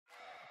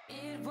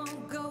It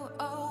won't go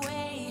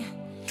away.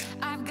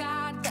 I've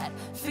got that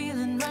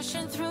feeling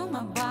rushing through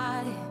my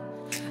body.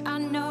 I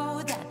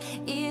know that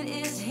it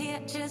is here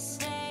to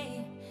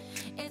stay.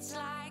 It's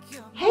like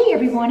you're... Hey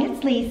everyone,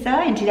 it's Lisa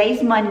and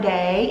today's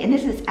Monday, and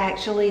this is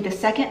actually the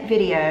second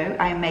video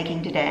I am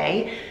making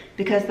today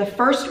because the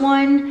first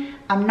one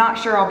I'm not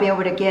sure I'll be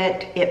able to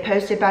get it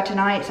posted by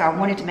tonight, so I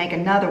wanted to make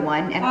another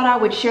one and I thought I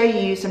would show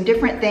you some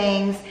different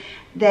things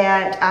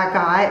that I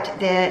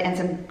got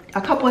and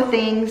a couple of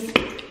things,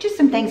 just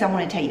some things I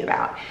want to tell you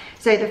about.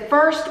 So the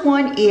first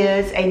one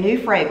is a new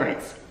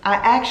fragrance. I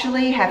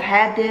actually have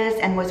had this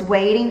and was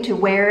waiting to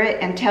wear it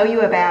and tell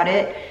you about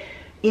it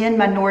in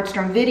my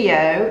Nordstrom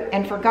video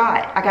and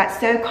forgot. I got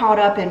so caught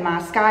up in my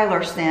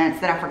Skylar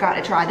scents that I forgot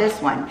to try this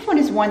one. This one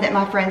is one that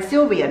my friend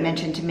Sylvia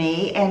mentioned to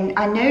me, and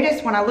I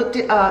noticed when I looked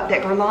it up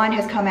that Guerlain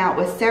has come out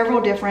with several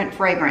different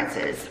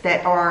fragrances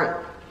that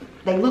are,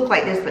 they look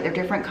like this but they're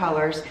different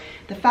colors.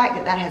 The fact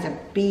that that has a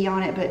bee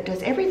on it, but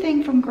does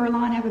everything from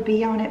Guerlain have a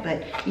bee on it?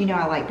 But you know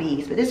I like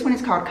bees. But this one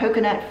is called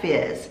Coconut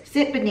Fizz.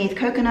 Sit beneath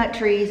coconut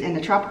trees in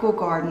the tropical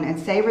garden and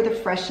savor the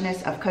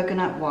freshness of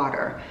coconut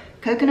water.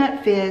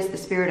 Coconut Fizz, the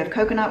spirit of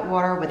coconut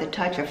water with a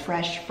touch of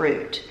fresh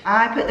fruit.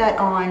 I put that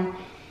on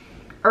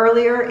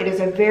earlier. It is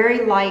a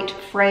very light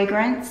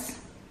fragrance.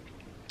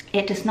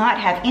 It does not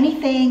have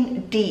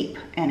anything deep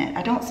in it.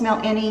 I don't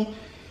smell any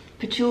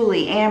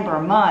patchouli, amber,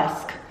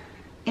 musk,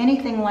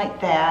 anything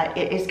like that.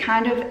 It is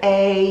kind of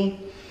a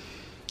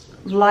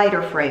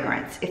lighter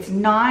fragrance. It's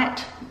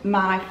not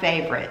my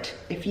favorite.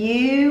 If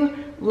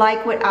you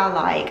like what I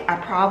like, I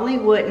probably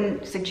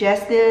wouldn't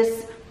suggest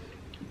this,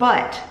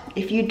 but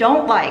if you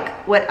don't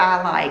like what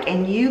I like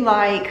and you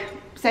like,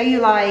 say you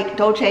like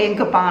Dolce &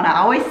 Gabbana, I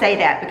always say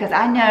that because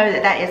I know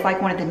that that is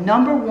like one of the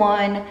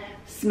 #1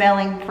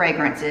 smelling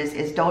fragrances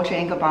is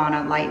Dolce &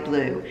 Gabbana Light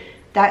Blue.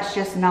 That's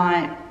just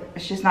not,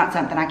 it's just not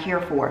something I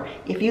care for.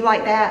 If you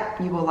like that,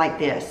 you will like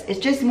this. It's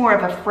just more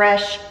of a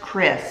fresh,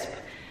 crisp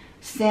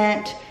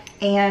scent,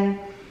 and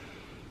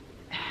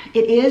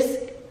it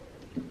is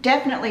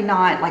definitely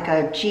not like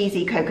a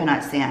cheesy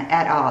coconut scent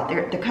at all.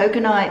 The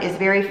coconut is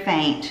very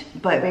faint,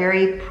 but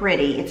very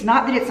pretty. It's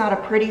not that it's not a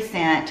pretty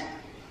scent.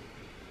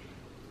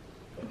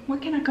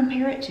 What can I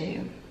compare it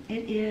to?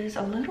 It is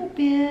a little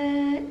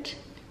bit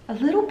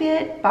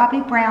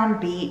Bobbi Brown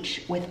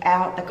Beach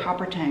without the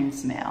copper tone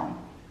smell.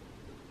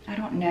 I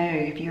don't know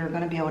if you're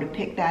gonna be able to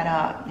pick that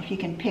up, if you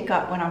can pick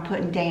up what I'm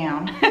putting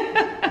down.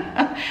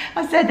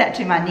 I said that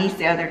to my niece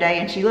the other day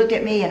and she looked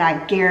at me, and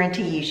I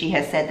guarantee you she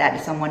has said that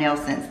to someone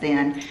else since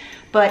then.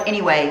 But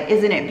anyway,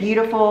 isn't it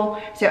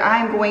beautiful? So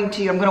I'm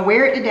gonna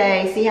wear it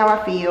today, see how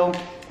I feel,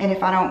 and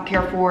if I don't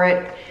care for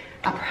it,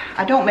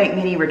 I don't make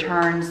many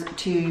returns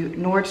to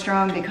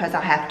Nordstrom because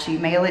I have to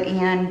mail it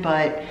in,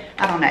 but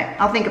I don't know,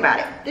 I'll think about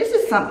it. This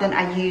is something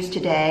I used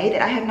today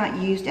that I have not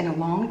used in a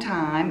long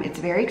time. It's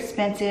very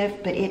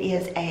expensive, but it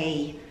is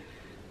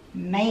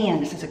man,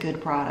 this is a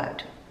good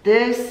product.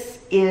 This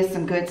is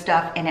some good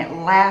stuff and it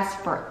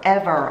lasts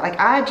forever. Like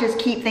I just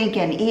keep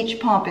thinking each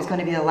pump is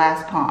gonna be the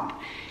last pump.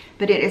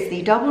 But it is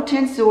the Double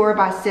Tenseur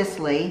by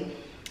Sisley.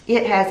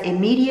 It has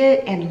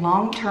immediate and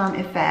long-term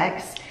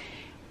effects.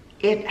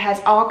 It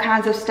has all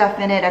kinds of stuff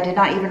in it, I did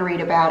not even read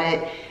about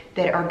it,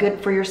 that are good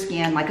for your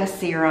skin, like a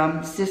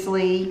serum.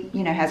 Sisley,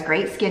 you know, has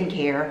great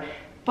skincare.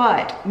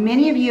 But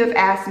many of you have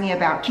asked me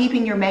about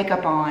keeping your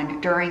makeup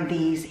on during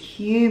these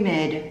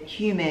humid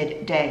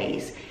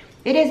days.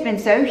 It has been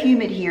so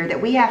humid here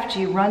that we have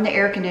to run the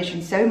air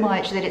condition so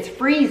much that it's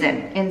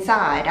freezing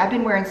inside. I've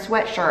been wearing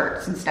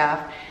sweatshirts and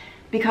stuff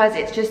because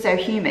it's just so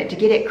humid. To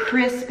get it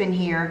crisp in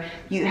here,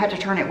 you have to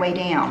turn it way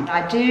down.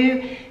 I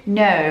do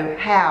know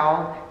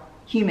how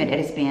humid it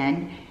has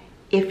been.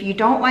 If you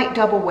don't like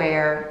double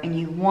wear and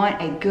you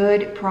want a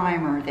good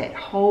primer that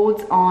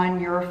holds on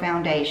your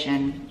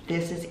foundation,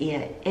 this is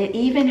it. It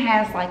even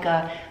has like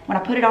when I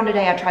put it on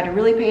today, I tried to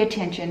really pay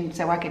attention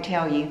so I could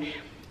tell you,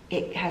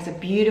 it has a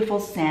beautiful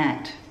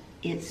scent.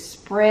 It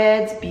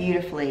spreads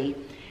beautifully.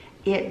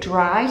 It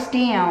dries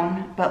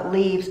down but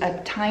leaves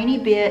a tiny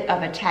bit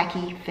of a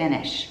tacky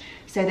finish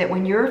so that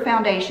when your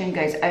foundation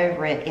goes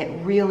over it,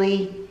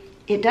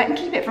 it doesn't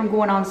keep it from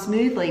going on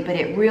smoothly, but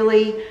it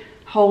really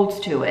holds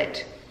to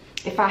it.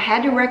 If I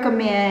had to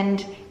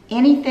recommend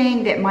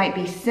anything that might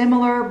be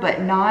similar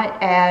but not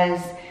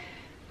as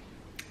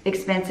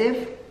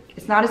expensive,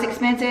 it's not as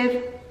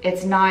expensive,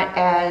 it's not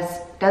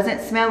as,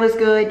 doesn't smell as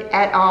good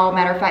at all.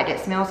 Matter of fact,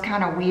 it smells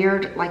kind of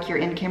weird like you're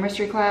in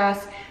chemistry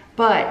class,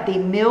 but the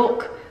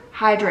Milk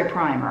Hydro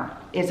Primer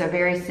is a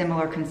very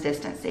similar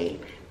consistency.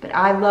 But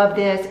I love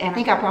this and I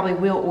think I probably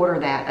will order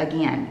that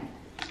again.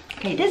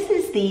 Okay, this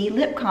is the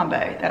lip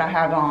combo that I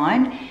have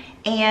on.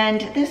 And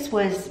this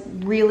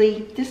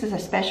is a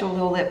special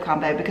little lip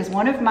combo because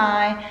one of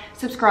my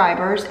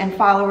subscribers and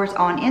followers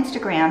on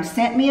Instagram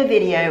sent me a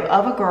video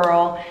of a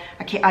girl,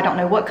 I don't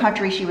know what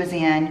country she was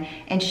in,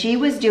 and she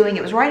was doing,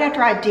 it was right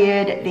after I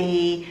did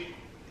the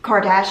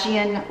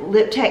Kardashian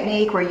lip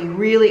technique where you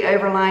really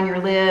overline your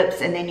lips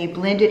and then you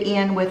blend it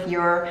in with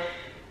your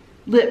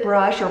lip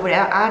brush or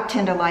whatever. I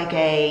tend to like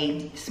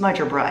a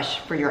smudger brush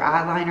for your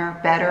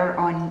eyeliner better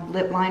on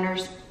lip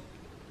liners.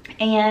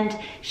 And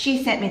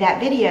she sent me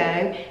that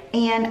video,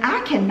 and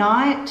I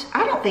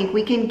don't think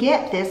we can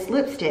get this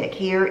lipstick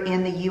here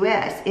in the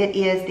US. It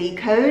is the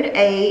code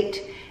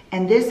 8,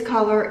 and this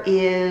color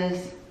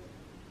is,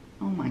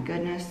 oh my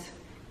goodness.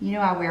 You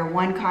know I wear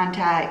one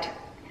contact,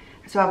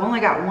 so I've only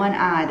got one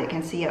eye that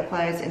can see up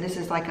close, and this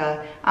is like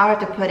I'll have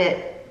to put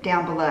it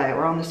down below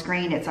or on the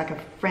screen. It's like a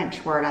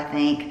French word, I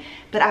think.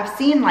 But I've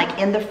seen like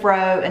in the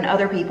Fro and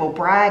other people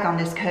brag on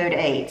this code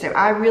 8, so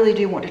I really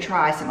do want to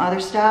try some other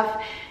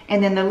stuff.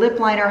 And then the lip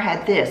liner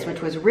had this,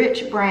 which was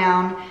Rich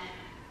Brown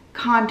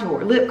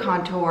Contour, Lip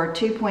Contour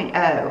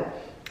 2.0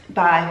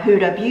 by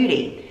Huda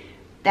Beauty.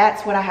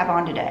 That's what I have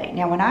on today.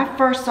 Now, when I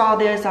first saw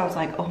this, I was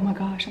like, oh my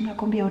gosh, I'm not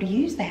gonna be able to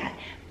use that.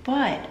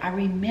 But I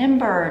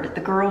remembered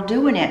the girl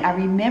doing it. I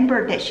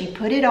remembered that she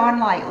put it on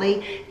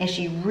lightly and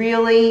she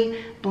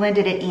really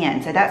blended it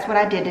in. So that's what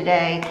I did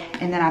today.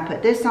 And then I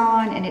put this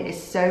on, and it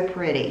is so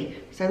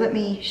pretty. So let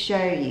me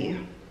show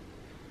you.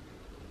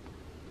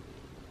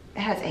 It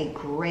has a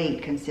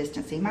great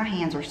consistency. My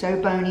hands are so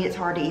bony, it's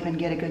hard to even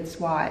get a good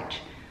swatch.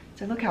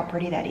 So look how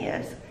pretty that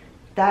is.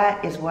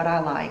 That is what I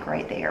like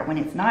right there. When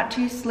it's not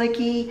too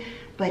slicky,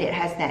 but it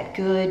has that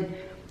good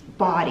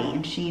body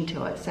and sheen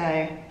to it.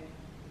 So,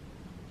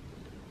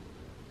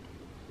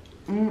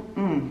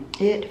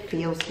 it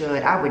feels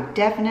good. I would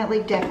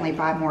definitely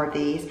buy more of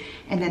these.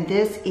 And then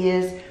this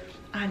is,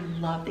 I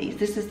love these.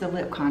 This is the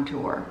lip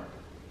contour.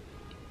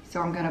 So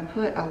I'm gonna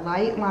put a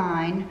light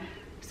line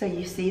so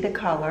you see the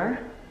color.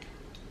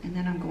 And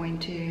then I'm going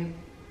to,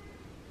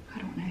 I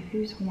don't know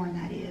whose horn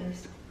that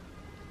is,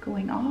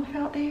 going off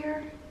out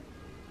there.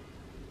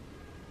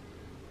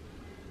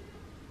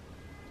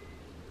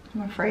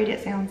 I'm afraid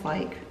it sounds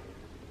like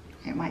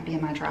it might be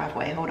in my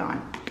driveway. Hold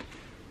on.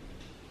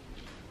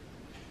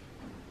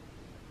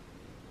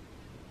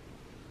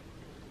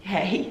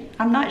 Hey,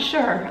 I'm not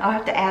sure. I'll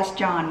have to ask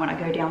John when I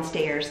go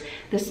downstairs.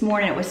 This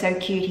morning it was so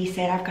cute. He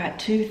said, I've got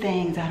 2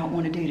 things I don't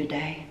want to do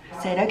today.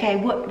 I said, okay,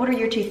 what are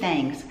your 2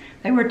 things?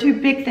 They were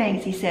 2 big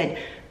things. He said,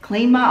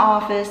 clean my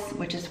office,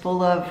 which is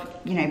full of,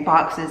 you know,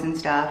 boxes and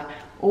stuff,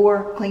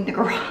 or clean the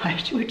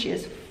garage, which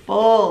is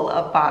full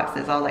of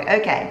boxes. I was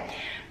like, okay.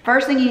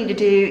 First thing you need to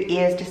do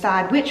is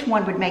decide which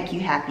one would make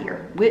you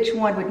happier, which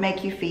one would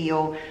make you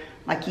feel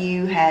like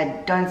you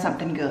had done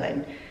something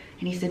good.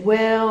 And he said,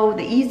 well,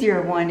 the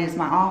easier one is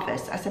my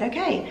office. I said,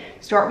 okay,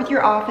 start with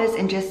your office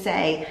and just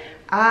say,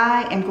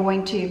 I am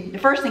going to, the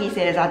first thing he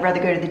said is, I'd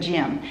rather go to the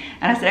gym.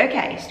 And I said,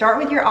 okay, start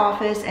with your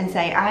office and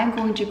say, I'm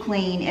going to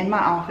clean in my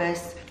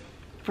office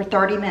for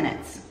 30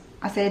 minutes.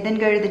 I said, then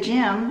go to the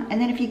gym. And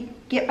then if you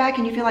get back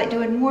and you feel like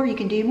doing more, you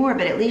can do more,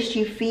 but at least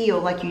you feel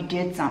like you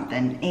did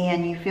something,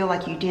 and you feel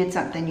like you did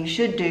something you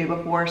should do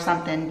before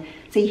something.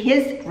 See,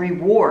 his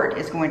reward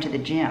is going to the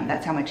gym.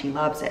 That's how much he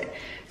loves it.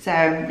 So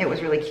it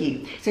was really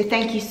cute. So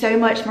thank you so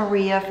much,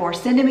 Maria, for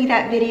sending me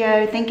that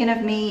video, thinking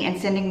of me, and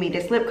sending me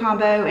this lip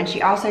combo. And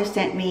she also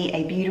sent me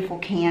a beautiful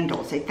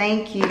candle. So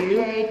thank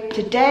you.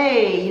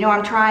 Today, you know,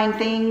 I'm trying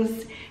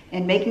things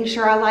and making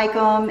sure I like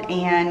them.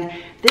 And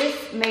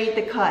this made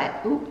the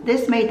cut.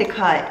 This made the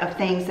cut of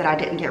things that I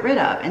didn't get rid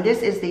of. And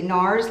this is the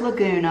Nars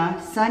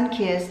Laguna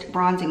Sunkissed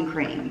Bronzing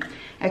Cream.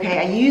 Okay,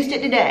 I used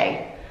it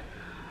today.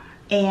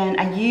 And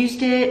I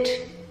used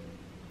it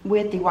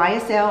with the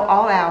YSL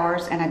All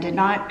Hours, and I did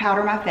not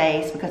powder my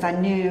face because I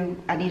knew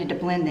I needed to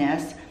blend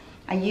this.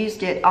 I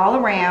used it all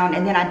around,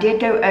 and then I did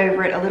go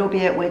over it a little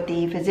bit with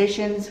the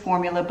Physicians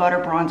Formula Butter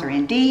Bronzer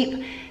in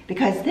Deep,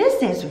 because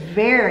this is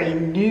very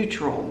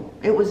neutral.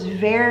 It was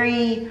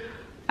very,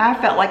 I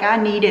felt like I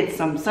needed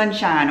some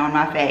sunshine on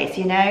my face,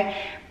 you know,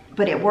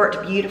 but it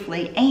worked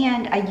beautifully.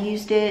 And I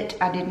used it,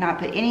 I did not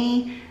put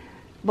any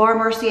Laura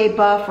Mercier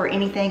buff or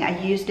anything. I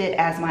used it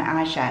as my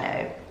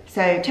eyeshadow.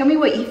 So tell me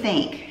what you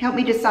think. Help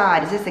me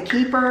decide. Is this a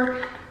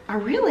keeper? I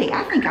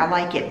think I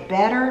like it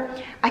better.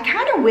 I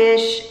kind of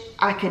wish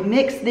I could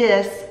mix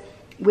this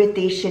with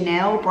the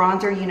Chanel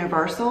Bronzer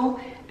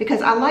Universal,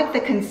 because I like the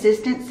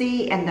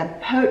consistency and the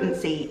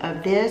potency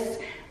of this,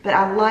 but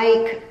I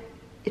like,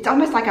 it's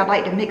almost like I'd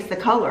like to mix the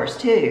colors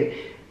too.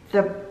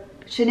 The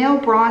Chanel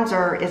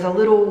bronzer is a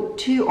little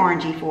too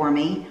orangey for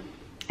me,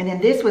 and then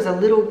this was a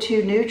little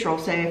too neutral.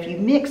 So if you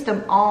mixed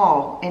them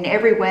all in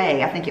every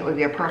way, I think it would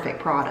be a perfect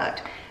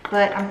product.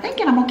 But I'm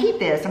thinking I'm gonna keep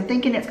this. I'm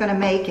thinking it's gonna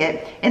make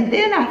it. And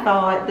then I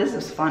thought, this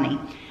is funny.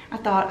 I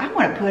thought I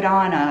wanna put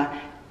on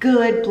a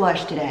good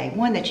blush today,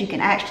 one that you can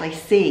actually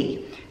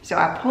see. So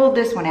I pulled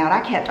this one out.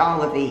 I kept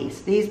all of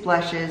these. These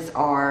blushes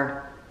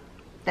are,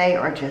 they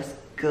are just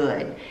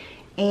good.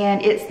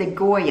 And it's the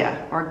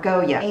Goya.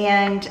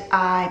 And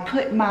I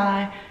put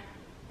my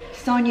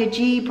Sonia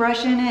G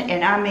brush in it,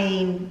 and I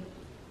mean,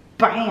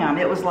 bam,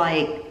 it was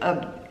like,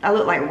 I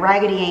looked like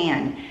Raggedy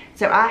Ann.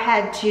 So I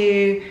had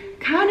to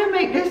kind of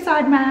make this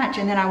side match,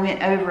 and then I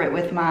went over it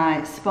with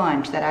my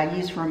sponge that I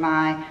use for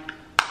my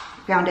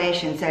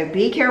foundation. So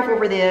be careful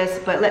for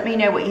this, but let me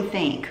know what you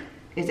think.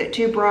 Is it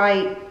too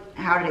bright?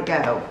 How did it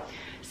go?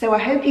 So I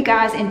hope you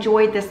guys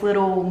enjoyed this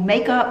little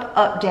makeup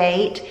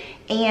update.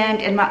 And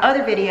in my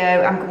other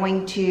video, I'm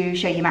going to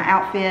show you my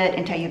outfit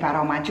and tell you about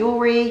all my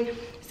jewelry.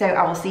 So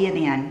I will see you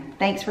then.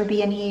 Thanks for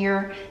being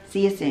here.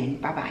 See you soon.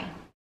 Bye-bye.